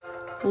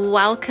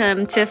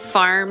Welcome to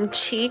Farm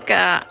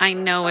Chica. I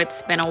know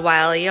it's been a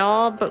while,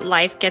 y'all, but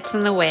life gets in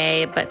the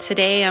way. But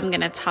today I'm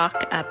going to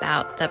talk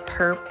about the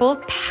purple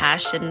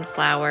passion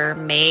flower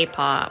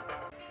maypop.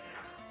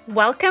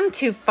 Welcome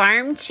to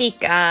Farm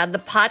Chica, the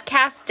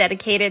podcast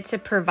dedicated to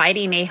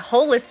providing a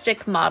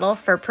holistic model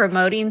for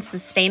promoting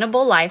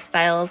sustainable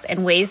lifestyles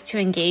and ways to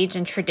engage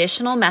in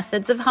traditional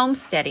methods of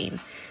homesteading.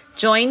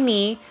 Join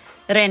me,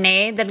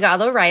 Renee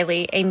Delgado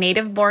Riley, a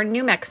native-born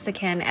New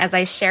Mexican, as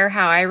I share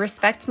how I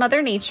respect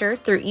Mother Nature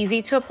through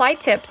easy-to-apply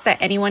tips that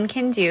anyone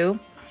can do.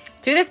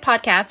 Through this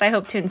podcast, I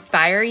hope to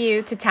inspire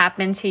you to tap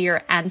into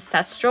your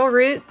ancestral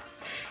roots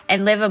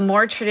and live a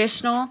more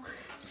traditional,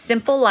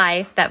 simple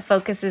life that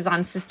focuses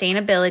on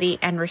sustainability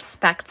and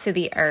respect to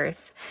the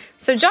earth.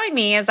 So join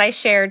me as I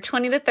share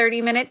 20 to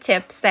 30-minute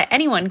tips that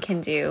anyone can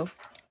do.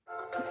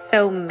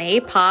 So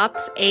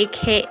maypops,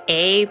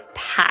 aka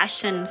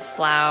passion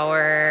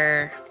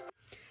flower.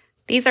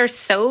 These are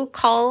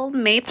so-called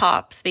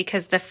maypops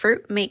because the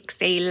fruit makes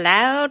a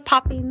loud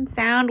popping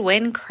sound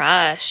when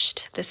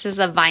crushed. This is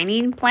a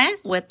vining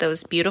plant with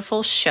those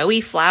beautiful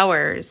showy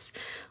flowers,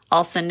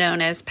 also known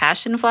as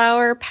passion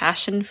flower,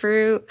 passion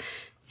fruit,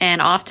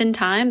 and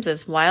oftentimes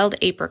as wild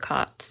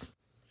apricots.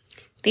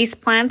 These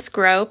plants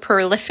grow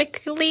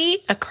prolifically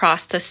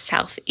across the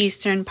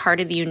southeastern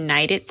part of the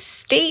United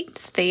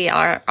States. They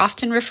are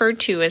often referred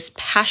to as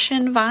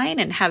passion vine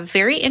and have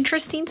very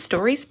interesting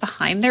stories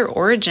behind their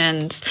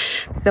origins.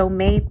 So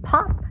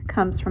maypop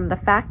comes from the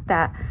fact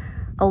that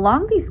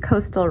along these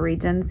coastal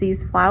regions,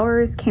 these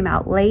flowers came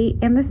out late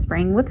in the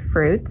spring with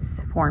fruits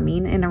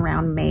forming in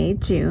around May,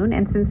 June.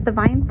 And since the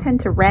vines tend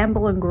to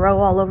ramble and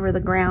grow all over the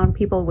ground,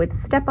 people would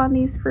step on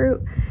these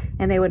fruit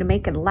and they would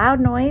make a loud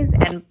noise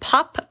and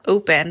pop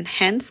open,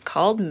 hence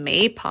called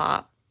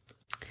maypop.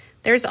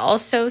 There's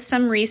also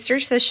some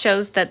research that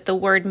shows that the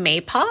word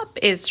maypop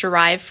is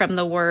derived from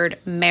the word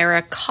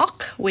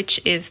Maricoc,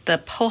 which is the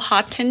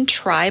Powhatan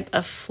tribe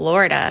of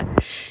Florida.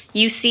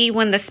 You see,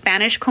 when the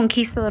Spanish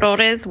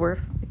conquistadores were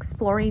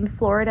exploring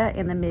Florida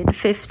in the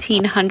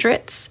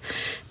mid-1500s,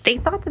 they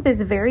thought that this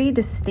very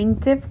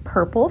distinctive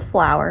purple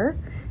flower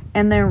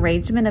and the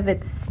arrangement of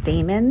its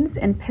stamens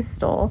and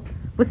pistil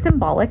was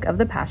symbolic of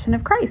the Passion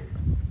of Christ.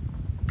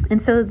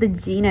 And so the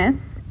genus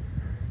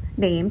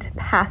named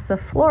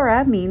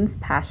Passiflora means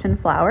passion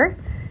flower,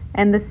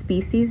 and the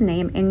species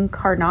name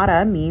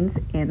Incarnata means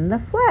in the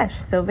flesh.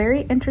 So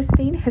very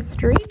interesting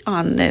history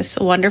on this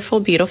wonderful,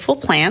 beautiful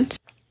plant.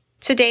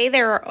 Today,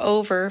 there are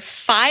over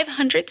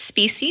 500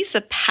 species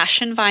of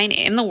passion vine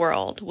in the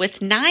world,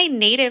 with 9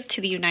 native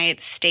to the United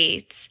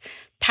States.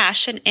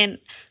 Passion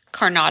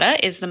Incarnata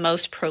is the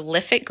most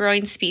prolific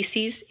growing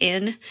species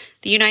in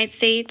the United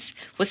States,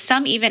 with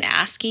some even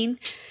asking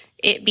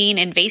it being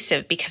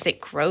invasive because it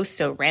grows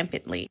so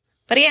rampantly.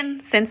 But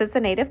again, since it's a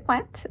native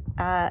plant,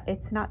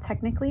 it's not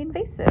technically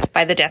invasive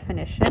by the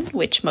definition,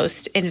 which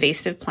most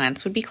invasive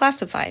plants would be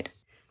classified.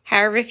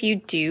 However, if you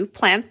do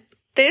plant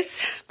this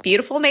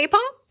beautiful maypop,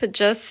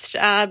 just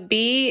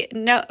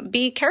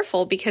be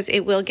careful because it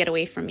will get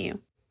away from you.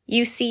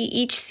 You see,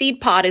 each seed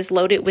pod is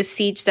loaded with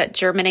seeds that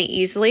germinate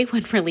easily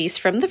when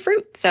released from the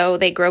fruit. So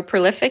they grow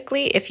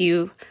prolifically. If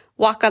you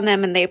walk on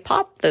them and they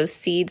pop, those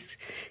seeds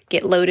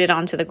get loaded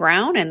onto the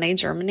ground and they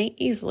germinate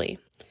easily.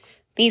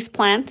 These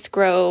plants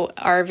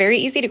are very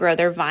easy to grow.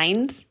 They're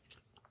vines.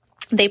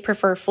 They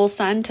prefer full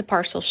sun to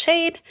partial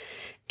shade,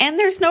 and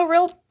there's no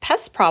real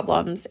pest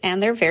problems,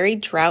 and they're very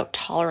drought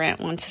tolerant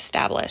once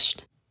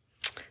established.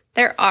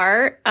 There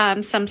are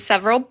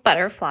several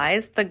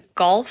butterflies, the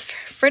Gulf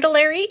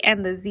fritillary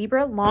and the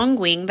zebra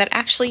longwing, that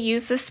actually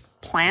use this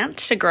plant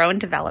to grow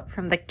and develop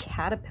from the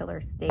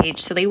caterpillar stage.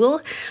 So they will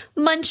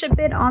munch a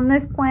bit on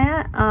this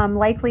plant,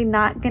 likely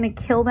not going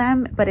to kill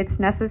them, but it's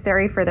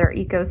necessary for their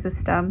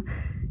ecosystem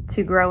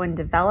to grow and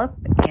develop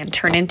and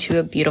turn into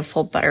a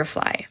beautiful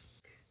butterfly.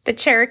 The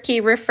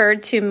Cherokee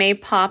referred to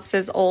maypops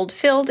as old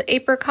field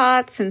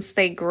apricots since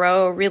they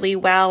grow really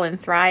well and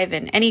thrive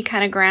in any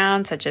kind of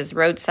ground, such as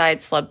roadside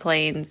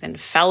floodplains and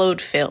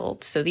fallowed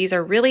fields. So these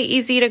are really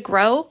easy to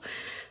grow,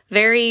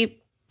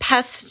 very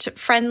pest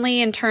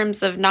friendly in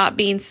terms of not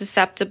being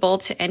susceptible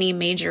to any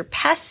major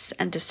pests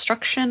and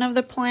destruction of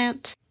the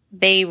plant.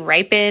 They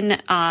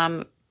ripen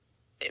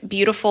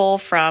beautiful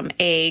from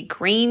a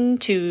green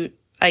to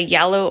a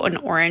yellow and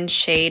orange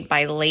shade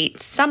by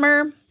late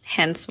summer,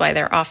 hence why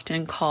they're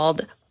often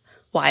called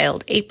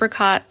wild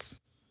apricots.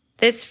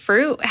 This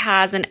fruit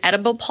has an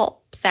edible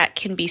pulp that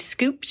can be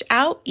scooped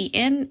out,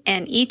 eaten,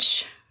 and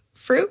each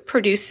fruit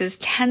produces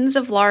tens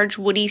of large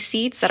woody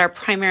seeds that are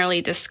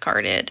primarily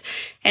discarded.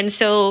 And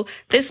so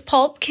this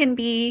pulp can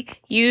be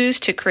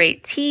used to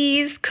create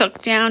teas,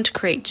 cooked down to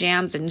create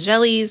jams and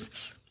jellies,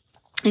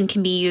 and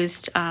can be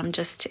used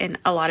just in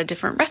a lot of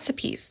different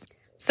recipes.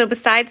 So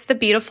besides the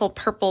beautiful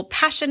purple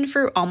passion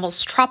fruit,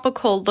 almost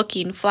tropical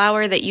looking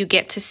flower that you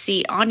get to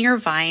see on your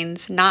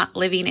vines, not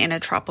living in a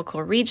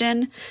tropical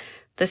region,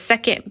 the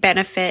second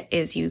benefit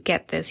is you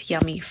get this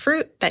yummy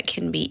fruit that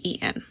can be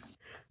eaten.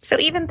 So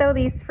even though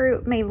these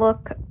fruit may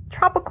look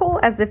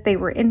tropical as if they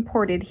were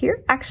imported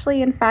here,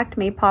 actually, in fact,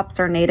 maypops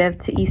are native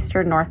to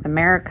eastern North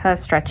America,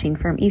 stretching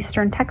from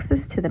eastern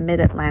Texas to the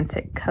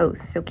mid-Atlantic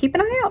coast. So keep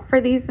an eye out for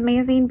these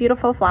amazing,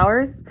 beautiful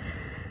flowers,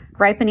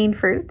 ripening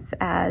fruits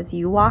as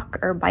you walk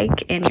or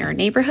bike in your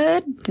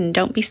neighborhood. And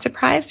don't be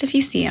surprised if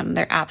you see them.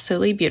 They're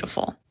absolutely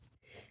beautiful.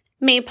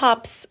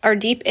 Maypops are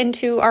deep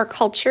into our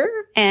culture,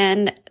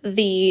 and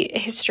the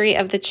history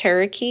of the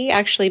Cherokee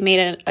actually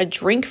made a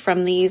drink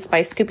from these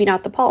by scooping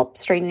out the pulp,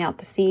 straightening out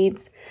the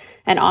seeds,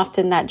 and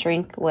often that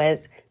drink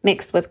was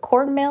mixed with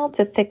cornmeal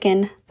to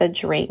thicken the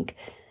drink.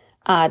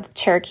 The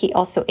Cherokee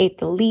also ate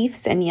the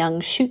leaves and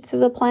young shoots of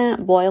the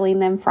plant, boiling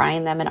them,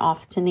 frying them, and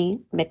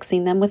often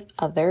mixing them with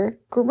other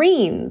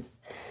greens.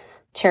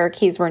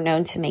 Cherokees were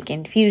known to make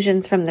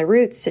infusions from the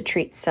roots to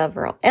treat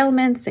several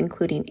ailments,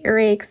 including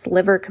earaches,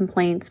 liver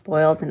complaints,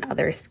 boils, and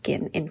other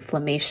skin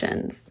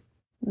inflammations.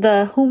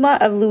 The Houma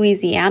of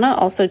Louisiana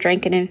also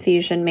drank an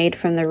infusion made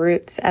from the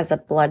roots as a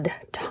blood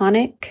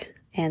tonic.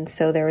 And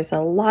so there was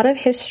a lot of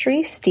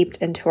history steeped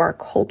into our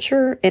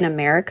culture in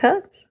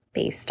America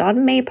based on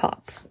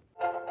maypops.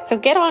 So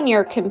get on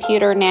your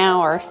computer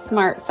now or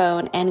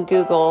smartphone and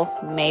Google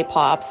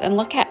maypops and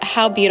look at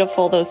how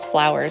beautiful those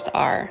flowers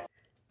are.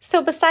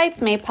 So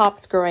besides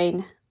maypops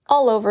growing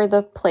all over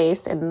the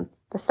place in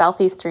the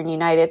southeastern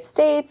United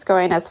States,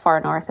 growing as far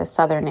north as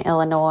southern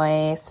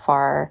Illinois, as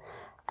far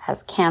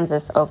as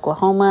Kansas,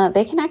 Oklahoma,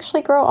 they can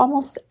actually grow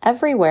almost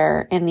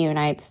everywhere in the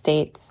United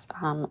States,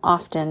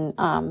 often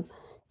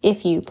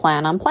if you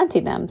plan on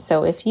planting them.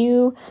 So if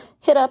you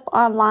hit up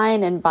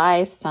online and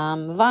buy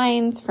some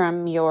vines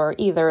from your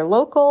either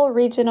local,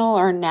 regional,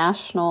 or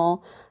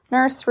national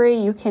nursery,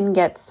 you can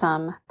get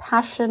some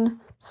passion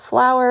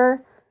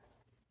flower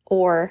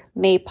or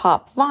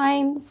maypop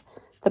vines.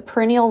 The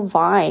perennial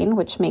vine,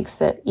 which makes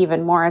it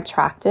even more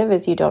attractive,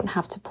 is you don't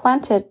have to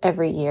plant it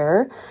every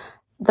year.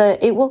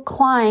 It will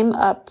climb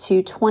up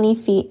to 20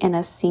 feet in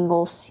a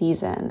single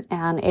season,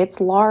 and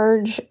it's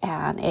large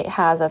and it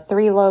has a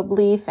 3-lobe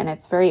leaf and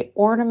it's very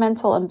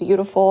ornamental and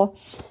beautiful,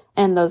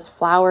 and those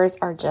flowers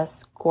are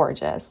just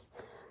gorgeous.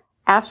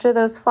 After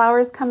those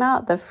flowers come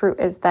out, the fruit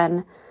is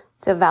then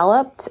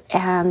developed,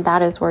 and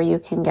that is where you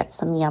can get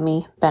some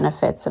yummy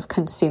benefits of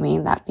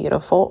consuming that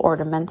beautiful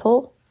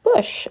ornamental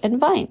bush and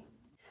vine.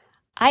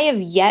 I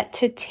have yet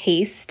to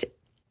taste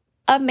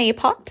a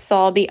maypop, so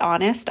I'll be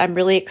honest, I'm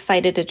really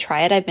excited to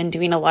try it. I've been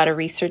doing a lot of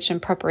research in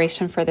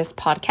preparation for this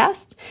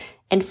podcast,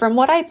 and from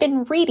what I've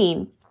been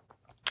reading,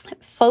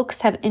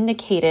 folks have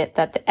indicated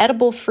that the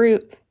edible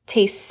fruit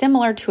tastes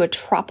similar to a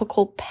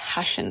tropical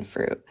passion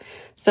fruit,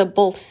 so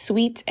both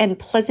sweet and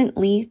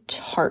pleasantly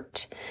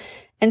tart.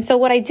 And so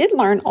what I did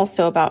learn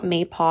also about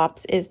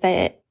maypops is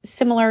that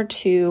similar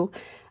to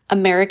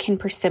American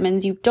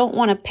persimmons, you don't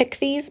want to pick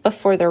these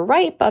before they're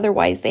ripe.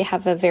 Otherwise, they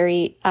have a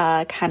very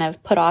kind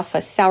of put off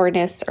a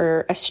sourness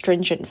or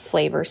astringent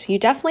flavor. So you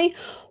definitely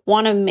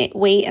want to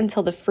wait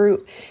until the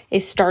fruit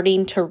is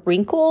starting to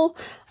wrinkle.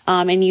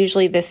 And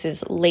usually this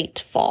is late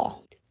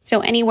fall. So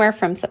anywhere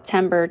from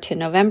September to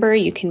November,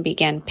 you can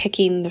begin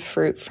picking the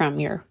fruit from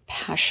your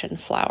passion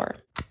flower.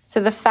 So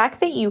the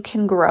fact that you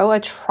can grow a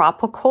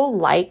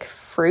tropical-like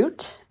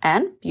fruit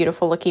and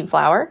beautiful-looking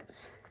flower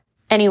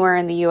anywhere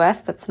in the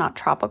US that's not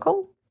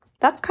tropical,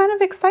 that's kind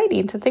of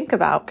exciting to think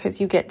about because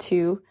you get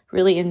to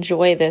really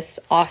enjoy this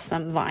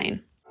awesome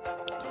vine.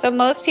 So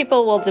most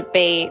people will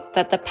debate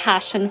that the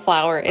passion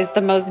flower is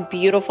the most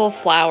beautiful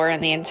flower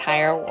in the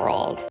entire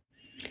world.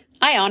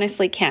 I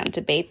honestly can't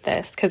debate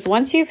this because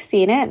once you've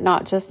seen it,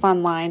 not just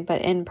online,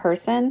 but in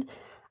person,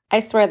 I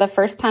swear the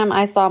first time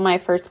I saw my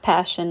first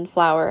passion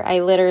flower,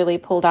 I literally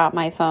pulled out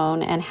my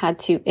phone and had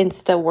to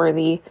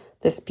Insta-worthy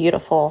this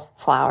beautiful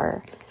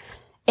flower.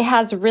 It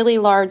has really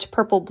large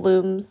purple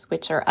blooms,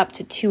 which are up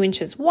to 2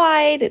 inches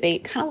wide. They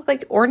kind of look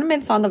like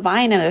ornaments on the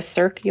vine in a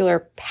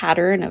circular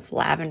pattern of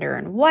lavender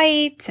and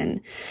white. And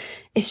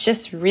it's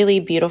just really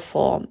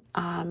beautiful.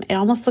 It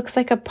almost looks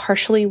like a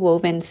partially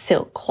woven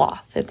silk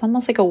cloth. It's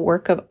almost like a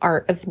work of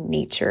art of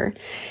nature.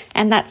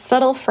 And that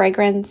subtle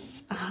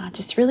fragrance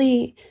just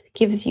really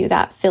gives you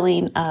that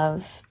feeling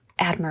of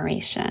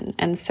admiration.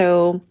 And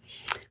so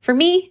for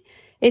me,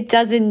 it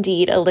does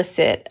indeed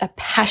elicit a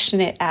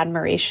passionate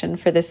admiration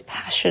for this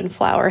passion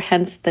flower,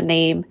 hence the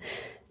name,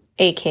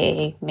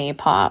 aka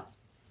maypop.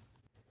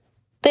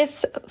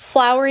 This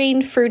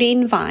flowering,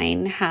 fruiting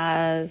vine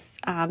has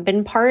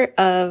been part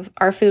of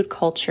our food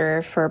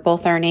culture for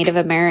both our Native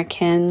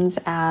Americans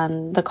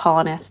and the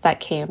colonists that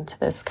came to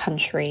this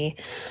country.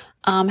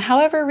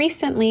 However,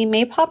 recently,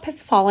 maypop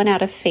has fallen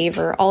out of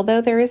favor,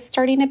 although there is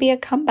starting to be a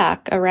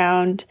comeback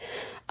around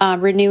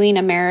renewing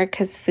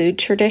America's food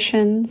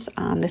traditions.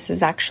 This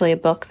is actually a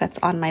book that's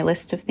on my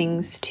list of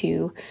things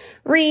to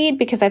read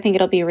because I think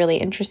it'll be really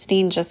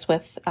interesting just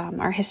with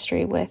our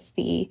history with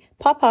the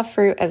pawpaw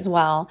fruit as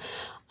well.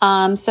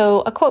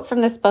 So a quote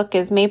from this book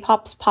is,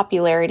 "Maypop's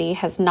popularity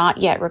has not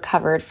yet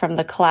recovered from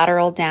the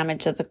collateral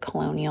damage of the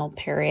colonial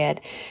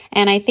period."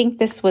 And I think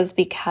this was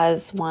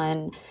because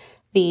when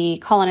the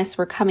colonists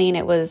were coming,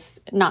 it was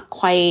not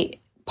quite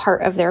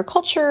part of their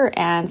culture,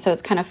 and so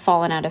it's kind of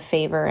fallen out of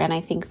favor. And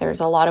I think there's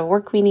a lot of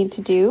work we need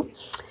to do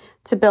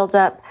to build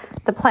up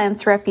the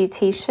plant's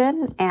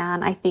reputation,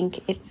 and I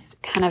think it's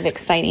kind of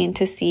exciting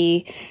to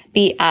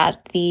be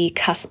at the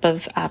cusp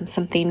of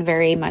something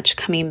very much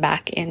coming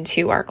back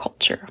into our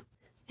culture.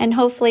 And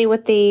hopefully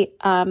with the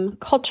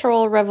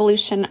cultural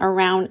revolution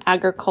around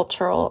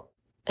agricultural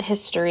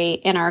history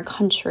in our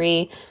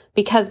country,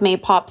 because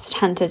maypops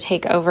tend to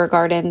take over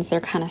gardens, they're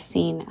kind of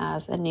seen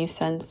as a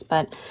nuisance.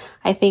 But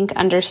I think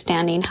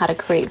understanding how to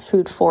create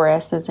food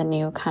forests is a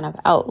new kind of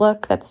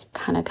outlook that's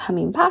kind of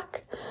coming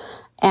back.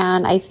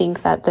 And I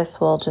think that this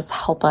will just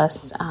help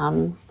us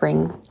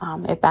bring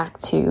it back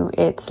to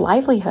its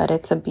livelihood.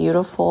 It's a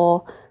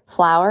beautiful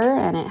flower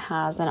and it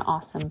has an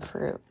awesome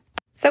fruit.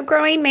 So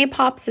growing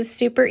maypops is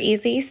super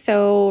easy.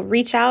 So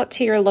reach out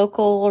to your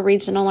local,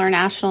 regional, or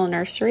national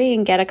nursery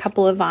and get a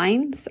couple of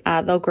vines.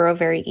 They'll grow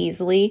very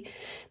easily.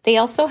 They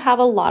also have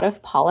a lot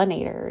of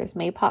pollinators.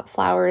 Maypop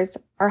flowers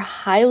are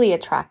highly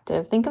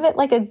attractive. Think of it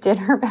like a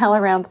dinner bell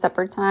around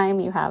supper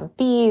time. You have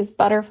bees,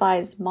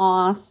 butterflies,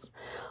 moths,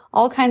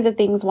 all kinds of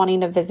things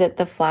wanting to visit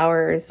the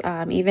flowers,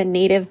 even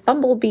native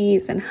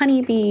bumblebees and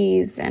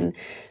honeybees. And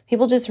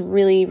people just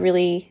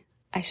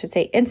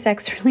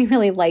insects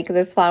really like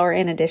this flower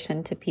in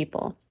addition to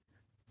people.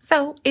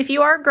 So if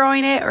you are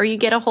growing it, or you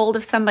get a hold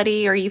of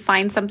somebody, or you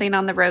find something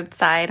on the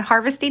roadside,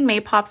 harvesting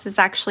maypops is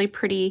actually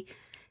pretty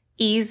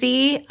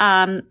easy.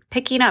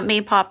 Picking up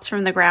maypops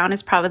from the ground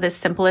is probably the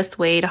simplest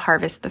way to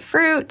harvest the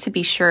fruit to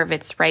be sure of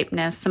its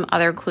ripeness. Some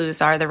other clues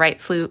are the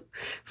ripe fruit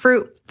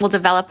will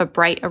develop a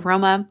bright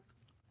aroma.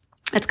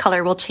 Its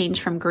color will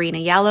change from green to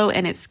yellow,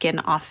 and its skin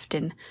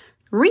often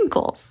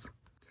wrinkles.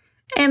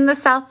 In the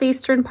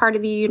southeastern part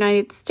of the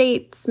United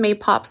States,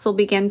 maypops will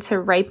begin to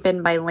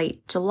ripen by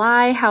late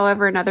July.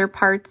 However, in other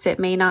parts, it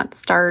may not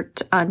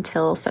start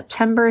until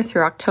September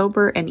through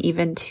October and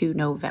even to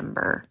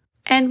November.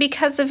 And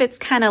because of its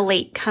kind of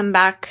late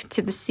comeback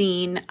to the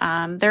scene,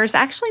 there's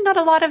actually not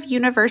a lot of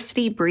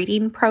university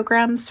breeding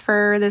programs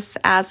for this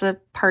as a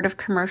part of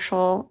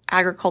commercial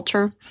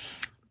agriculture.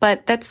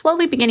 But that's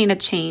slowly beginning to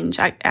change.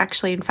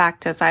 In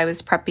fact, as I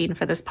was prepping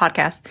for this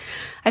podcast,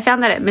 I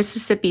found that at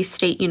Mississippi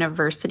State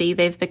University,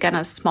 they've begun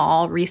a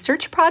small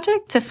research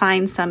project to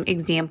find some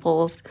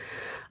examples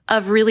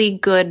of really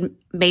good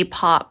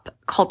maypop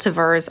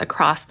cultivars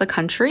across the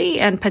country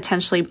and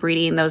potentially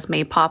breeding those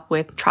maypop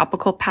with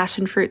tropical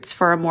passion fruits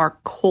for a more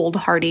cold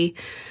hardy,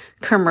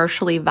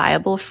 commercially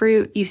viable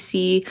fruit. You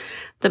see,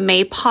 the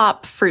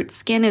maypop fruit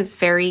skin is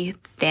very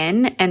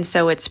thin, and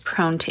so it's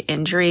prone to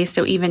injury.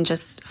 So even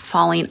just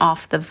falling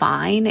off the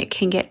vine, it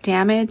can get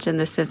damaged. And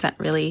this isn't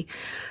really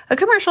a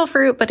commercial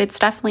fruit, but it's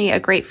definitely a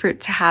great fruit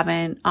to have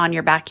on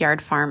your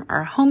backyard farm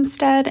or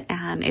homestead.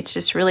 And it's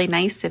just really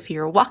nice if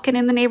you're walking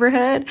in the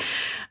neighborhood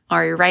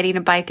or you're riding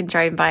a bike and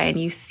driving by and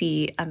you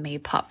see a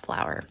maypop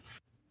flower.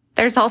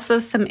 There's also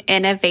some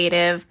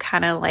innovative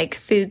kind of like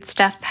food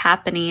stuff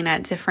happening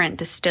at different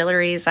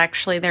distilleries.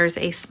 Actually, there's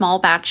a small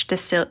batch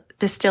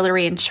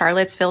distillery in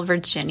Charlottesville,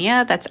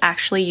 Virginia, that's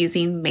actually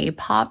using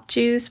maypop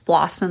juice,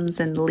 blossoms,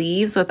 and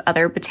leaves with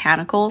other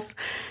botanicals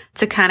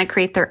to kind of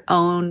create their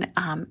own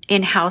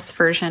in-house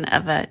version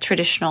of a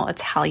traditional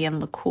Italian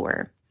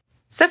liqueur.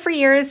 So for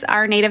years,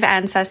 our native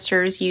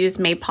ancestors used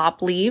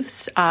maypop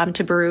leaves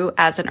to brew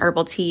as an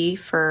herbal tea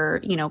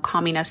for,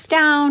 calming us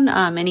down,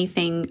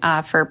 anything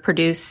for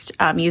produced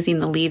using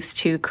the leaves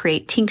to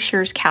create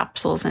tinctures,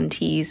 capsules, and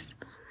teas.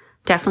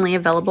 Definitely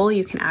available.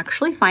 You can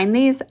actually find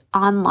these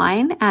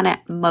online, and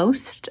at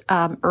most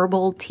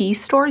herbal tea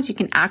stores, you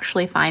can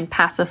actually find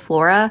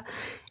Passiflora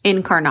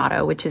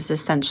incarnata, which is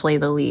essentially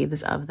the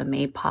leaves of the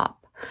maypop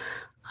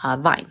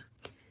vine.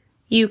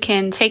 You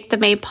can take the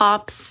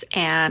maypops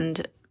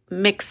and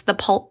mix the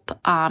pulp,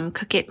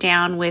 cook it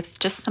down with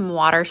just some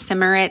water,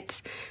 simmer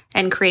it,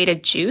 and create a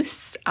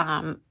juice.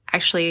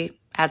 Actually,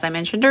 as I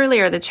mentioned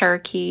earlier, the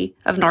Cherokee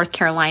of North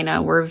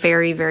Carolina were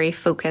very, very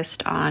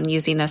focused on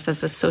using this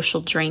as a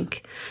social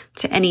drink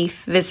to any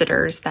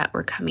visitors that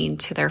were coming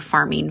to their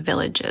farming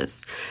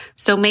villages.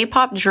 So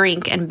maypop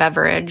drink and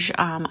beverage,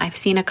 I've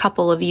seen a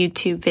couple of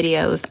YouTube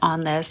videos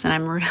on this, and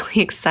I'm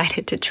really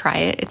excited to try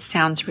it. It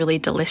sounds really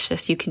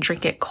delicious. You can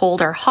drink it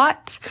cold or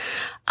hot,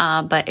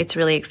 but it's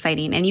really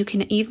exciting. And you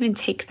can even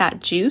take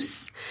that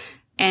juice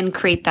and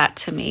create that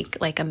to make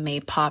like a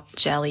maypop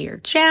jelly or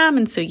jam.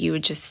 And so you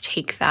would just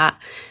take that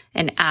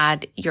and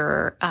add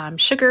your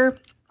sugar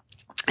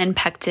and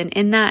pectin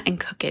in that and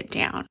cook it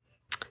down.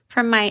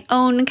 From my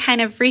own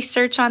kind of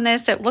research on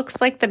this, it looks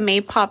like the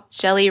maypop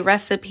jelly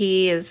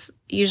recipe is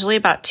usually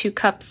about 2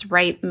 cups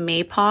ripe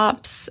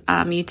maypops.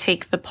 You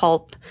take the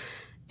pulp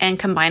and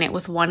combine it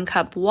with 1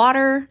 cup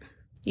water.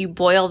 You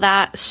boil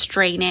that,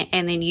 strain it,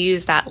 and then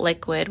use that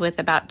liquid with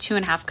about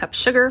 2.5 cups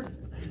sugar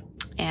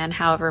and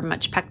however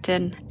much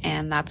pectin,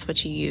 and that's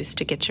what you use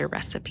to get your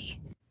recipe.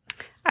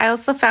 I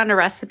also found a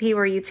recipe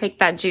where you take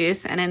that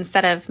juice and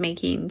instead of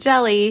making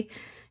jelly,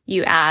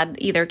 You add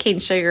either cane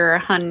sugar or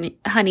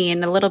honey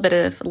and a little bit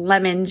of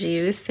lemon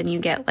juice, and you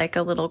get like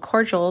a little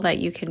cordial that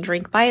you can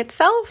drink by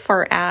itself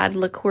or add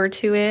liqueur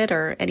to it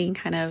or any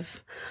kind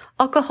of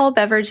alcohol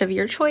beverage of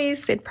your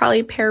choice. It'd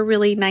probably pair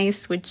really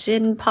nice with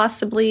gin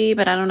possibly,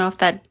 but I don't know if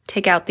that'd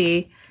take out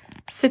the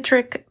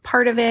citric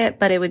part of it,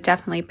 but it would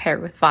definitely pair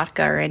with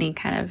vodka or any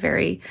kind of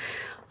very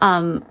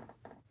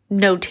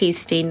no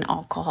tasting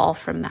alcohol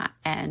from that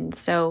end.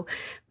 So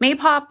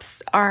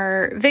maypops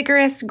are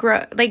vigorous,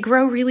 they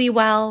grow really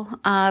well.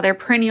 They're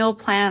perennial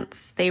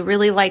plants. They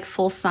really like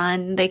full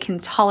sun. They can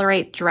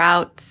tolerate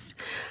droughts.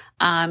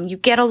 You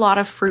get a lot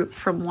of fruit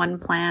from one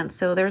plant.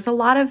 So there's a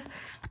lot of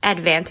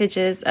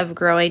advantages of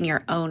growing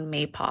your own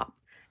maypop.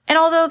 And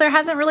although there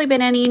hasn't really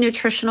been any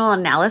nutritional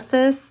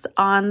analysis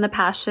on the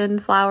passion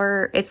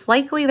flower, it's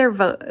likely they're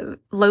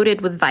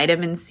loaded with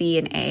vitamin C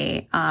and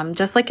A,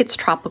 just like its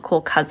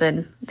tropical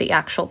cousin, the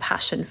actual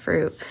passion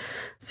fruit.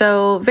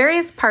 So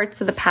various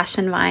parts of the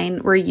passion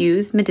vine were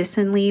used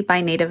medicinally by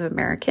Native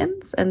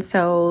Americans. And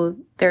so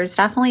there's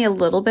definitely a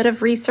little bit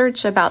of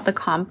research about the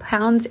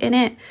compounds in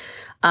it,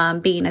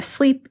 being a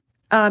sleep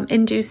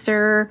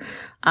inducer,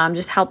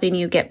 just helping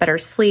you get better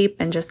sleep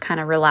and just kind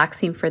of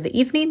relaxing for the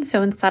evening.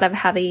 So instead of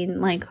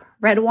having like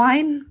red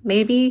wine,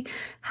 maybe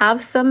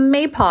have some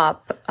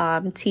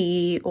maypop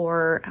tea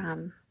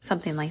or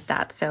something like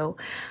that. So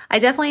I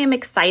definitely am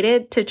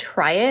excited to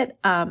try it.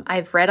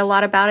 I've read a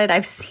lot about it.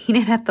 I've seen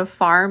it at the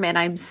farm, and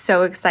I'm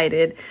so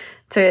excited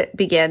to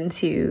begin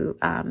to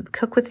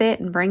cook with it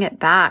and bring it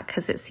back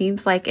because it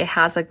seems like it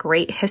has a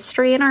great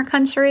history in our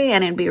country,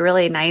 and it'd be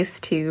really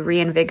nice to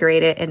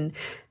reinvigorate it and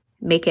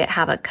make it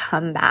have a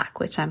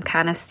comeback, which I'm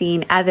kind of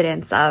seeing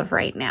evidence of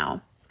right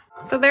now.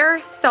 So there are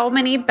so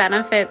many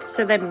benefits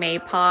to the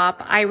maypop.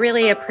 I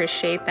really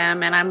appreciate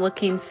them, and I'm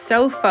looking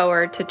so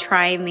forward to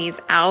trying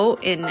these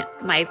out in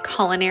my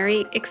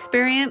culinary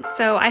experience.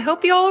 So I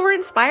hope you all were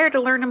inspired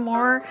to learn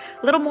a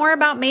little more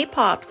about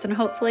maypops, and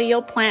hopefully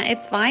you'll plant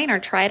its vine or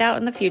try it out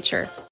in the future.